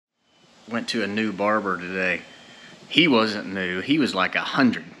went to a new barber today. He wasn't new, he was like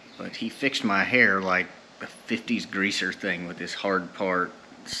 100, but he fixed my hair like a 50s greaser thing with this hard part.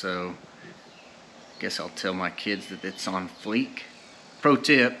 So guess I'll tell my kids that it's on fleek. Pro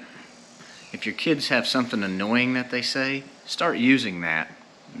tip, if your kids have something annoying that they say, start using that.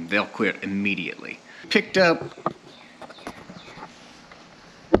 They'll quit immediately. Picked up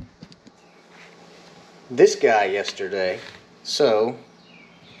this guy yesterday, so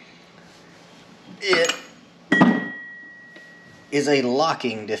it is a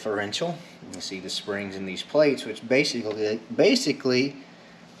locking differential. You see the springs in these plates, which basically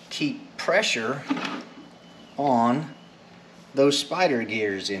keep pressure on those spider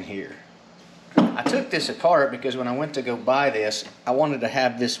gears in here. I took this apart because when I went to go buy this, I wanted to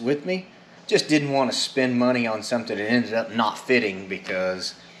have this with me. Just didn't want to spend money on something that ended up not fitting,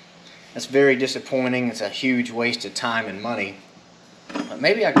 because that's very disappointing. It's a huge waste of time and money. But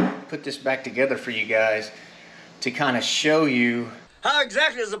maybe I can put this back together for you guys to kind of show you how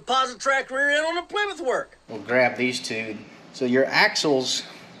exactly does a posi trac rear end on a Plymouth work. We'll grab these two. So your axles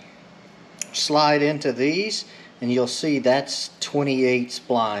slide into these, and you'll see that's 28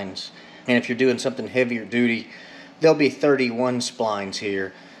 splines. And if you're doing something heavier duty, there'll be 31 splines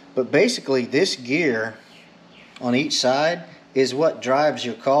here. But basically this gear on each side is what drives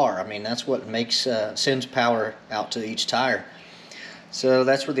your car. I mean, that's what makes sends power out to each tire. So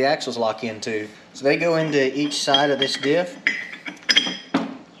that's where the axles lock into. So they go into each side of this diff,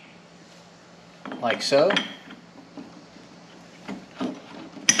 like so.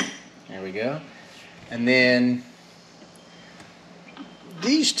 There we go. And then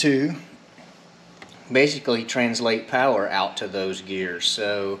these two basically translate power out to those gears.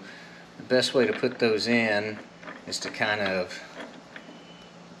 So the best way to put those in is to kind of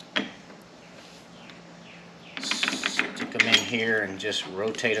stick them in here and just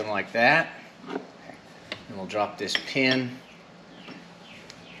rotate them like that. And we'll drop this pin.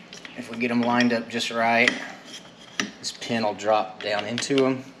 If we get them lined up just right, this pin will drop down into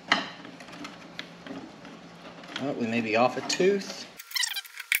them. Oh, we may be off a tooth.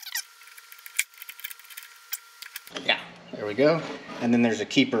 Yeah, there we go. And then there's a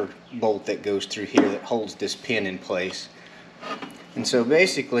keeper bolt that goes through here that holds this pin in place. And so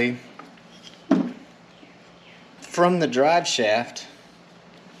basically, from the drive shaft,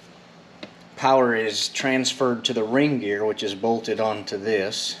 power is transferred to the ring gear, which is bolted onto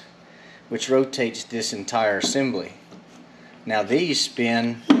this, which rotates this entire assembly. Now these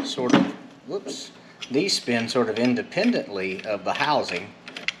spin sort of, these spin sort of independently of the housing,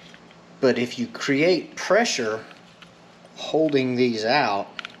 but if you create pressure holding these out,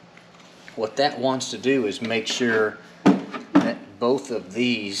 what that wants to do is make sure that both of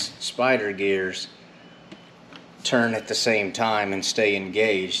these spider gears turn at the same time and stay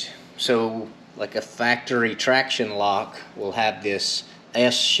engaged. So like a factory traction lock will have this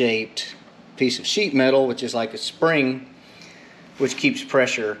S-shaped piece of sheet metal, which is like a spring, which keeps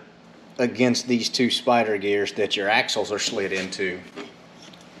pressure against these two spider gears that your axles are slid into.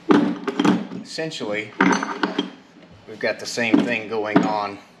 Essentially, we've got the same thing going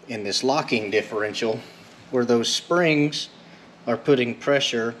on in this locking differential, where those springs are putting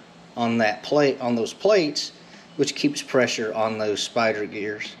pressure on that plate, on those plates, which keeps pressure on those spider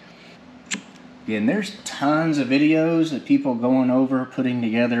gears. Again, there's tons of videos of people going over putting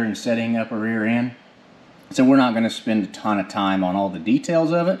together and setting up a rear end, so we're not going to spend a ton of time on all the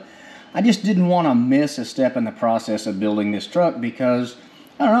details of it. I just didn't want to miss a step in the process of building this truck because,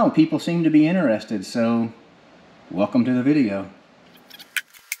 I don't know, people seem to be interested, so welcome to the video.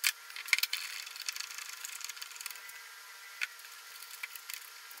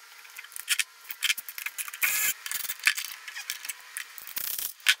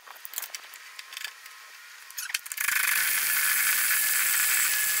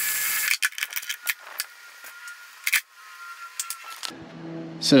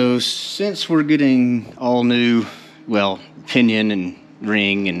 So since we're getting all new, well, pinion and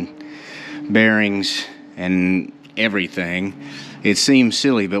ring and bearings and everything, it seems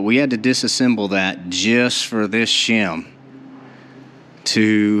silly, but we had to disassemble that just for this shim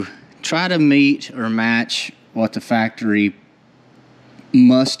to try to meet or match what the factory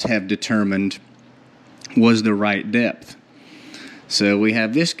must have determined was the right depth. So we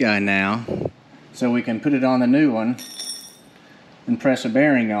have this guy now, so we can put it on the new one and press a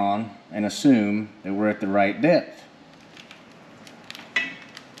bearing on and assume that we're at the right depth.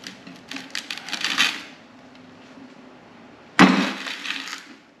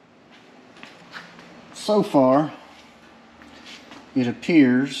 So far, it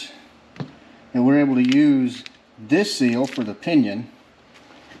appears that we're able to use this seal for the pinion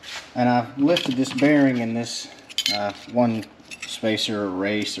And I've lifted this bearing in this one spacer or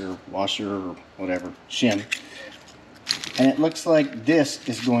race or washer or whatever, shim. And it looks like this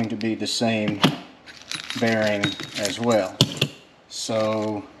is going to be the same bearing as well.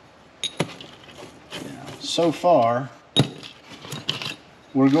 So, so far,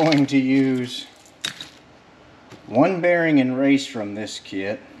 we're going to use one bearing and race from this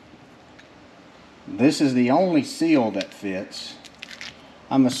kit. This is the only seal that fits.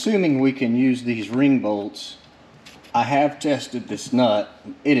 I'm assuming we can use these ring bolts. I have tested this nut.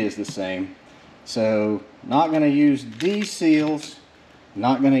 It is the same. So, not going to use these seals,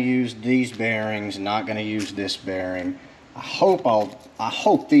 not going to use these bearings, not going to use this bearing. I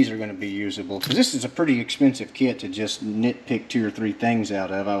hope these are going to be usable, because this is a pretty expensive kit to just nitpick 2 or 3 things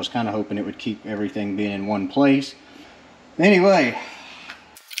out of. I was kind of hoping it would keep everything being in one place. Anyway,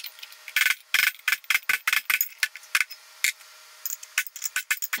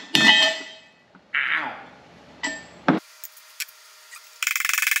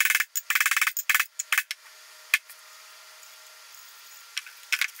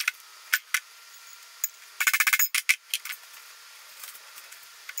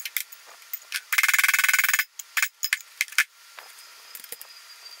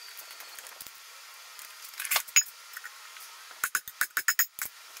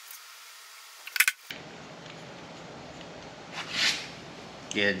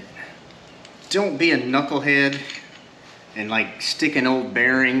 good. Don't be a knucklehead and like stick an old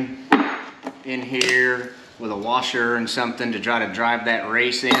bearing in here with a washer and something to try to drive that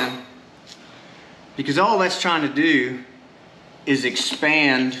race in, because all that's trying to do is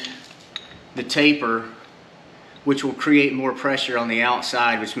expand the taper, which will create more pressure on the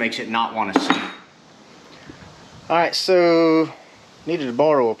outside, which makes it not want to seat. Alright, so needed to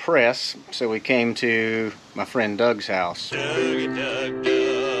borrow a press, so we came to my friend Doug's house.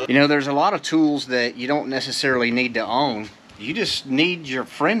 You know, there's a lot of tools that you don't necessarily need to own. You just need your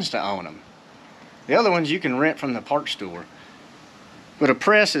friends to own them. The other ones you can rent from the parts store. But a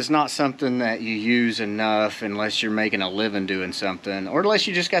press is not something that you use enough unless you're making a living doing something, or unless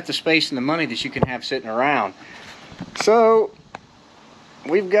you just got the space and the money that you can have sitting around. So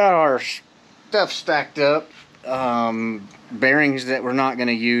we've got our stuff stacked up, bearings that we're not going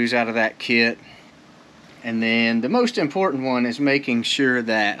to use out of that kit. And then the most important one is making sure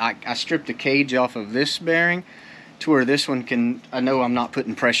that I strip the cage off of this bearing to where this one can, I know I'm not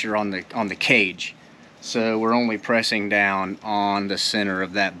putting pressure on the cage. So we're only pressing down on the center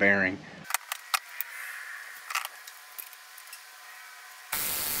of that bearing.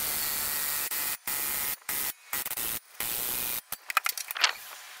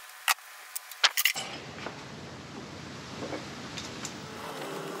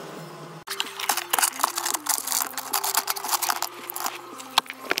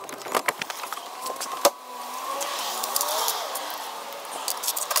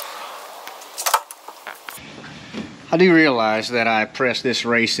 I do realize that I pressed this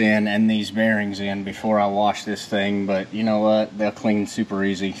race in and these bearings in before I wash this thing, but you know what? They'll clean super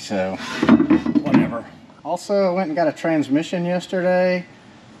easy, so whatever. Also, I went and got a transmission yesterday,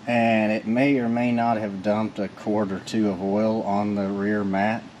 and it may or may not have dumped a quart or 2 of oil on the rear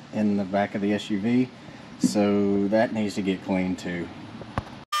mat in the back of the SUV, so that needs to get cleaned too.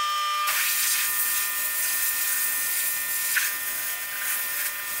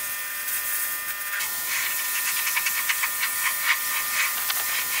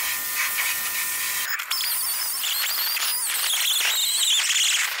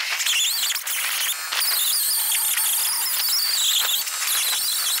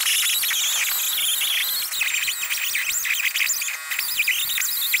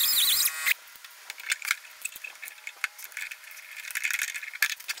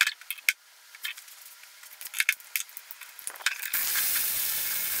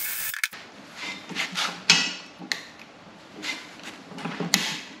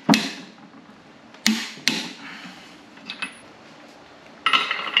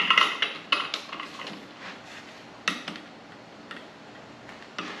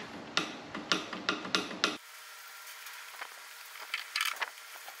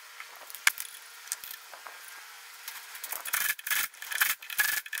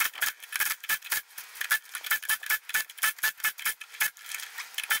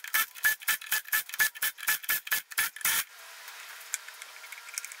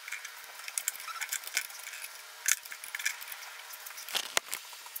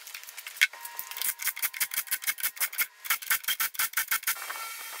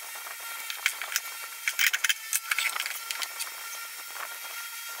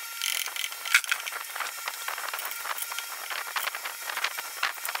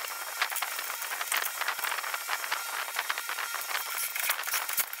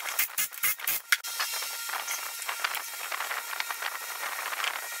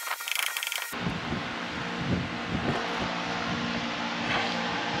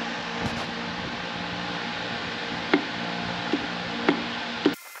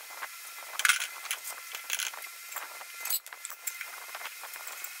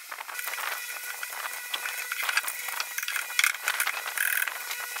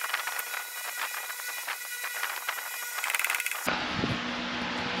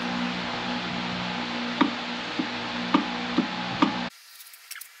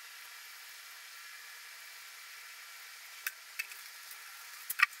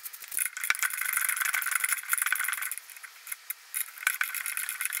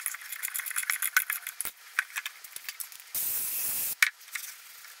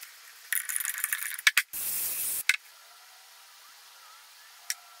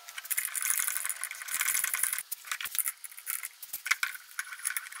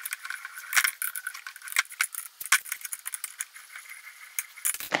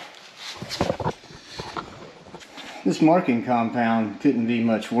 This marking compound couldn't be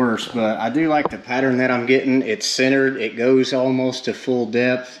much worse, but I do like the pattern that I'm getting. It's centered, it goes almost to full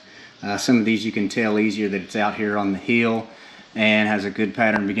depth. Some of these you can tell easier that it's out here on the heel and has a good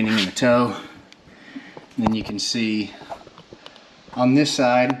pattern beginning in the toe. And then you can see on this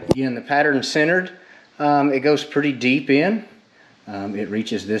side, again, the pattern centered. It goes pretty deep in. It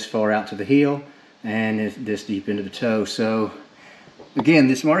reaches this far out to the heel and it's this deep into the toe. So again,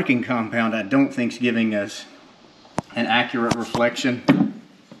 this marking compound I don't think is giving us an accurate reflection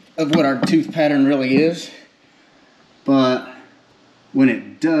of what our tooth pattern really is. But when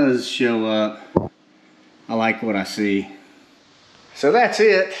it does show up, I like what I see. So that's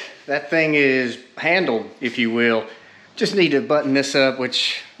it. That thing is handled, if you will. Just need to button this up,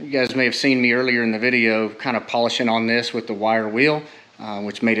 which you guys may have seen me earlier in the video, kind of polishing on this with the wire wheel,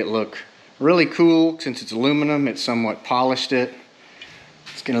 which made it look really cool. Since it's aluminum, it somewhat polished it.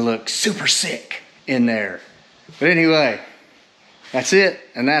 It's gonna look super sick in there. But anyway, that's it,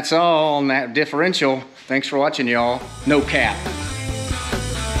 and that's all on that differential. Thanks for watching, y'all. No cap.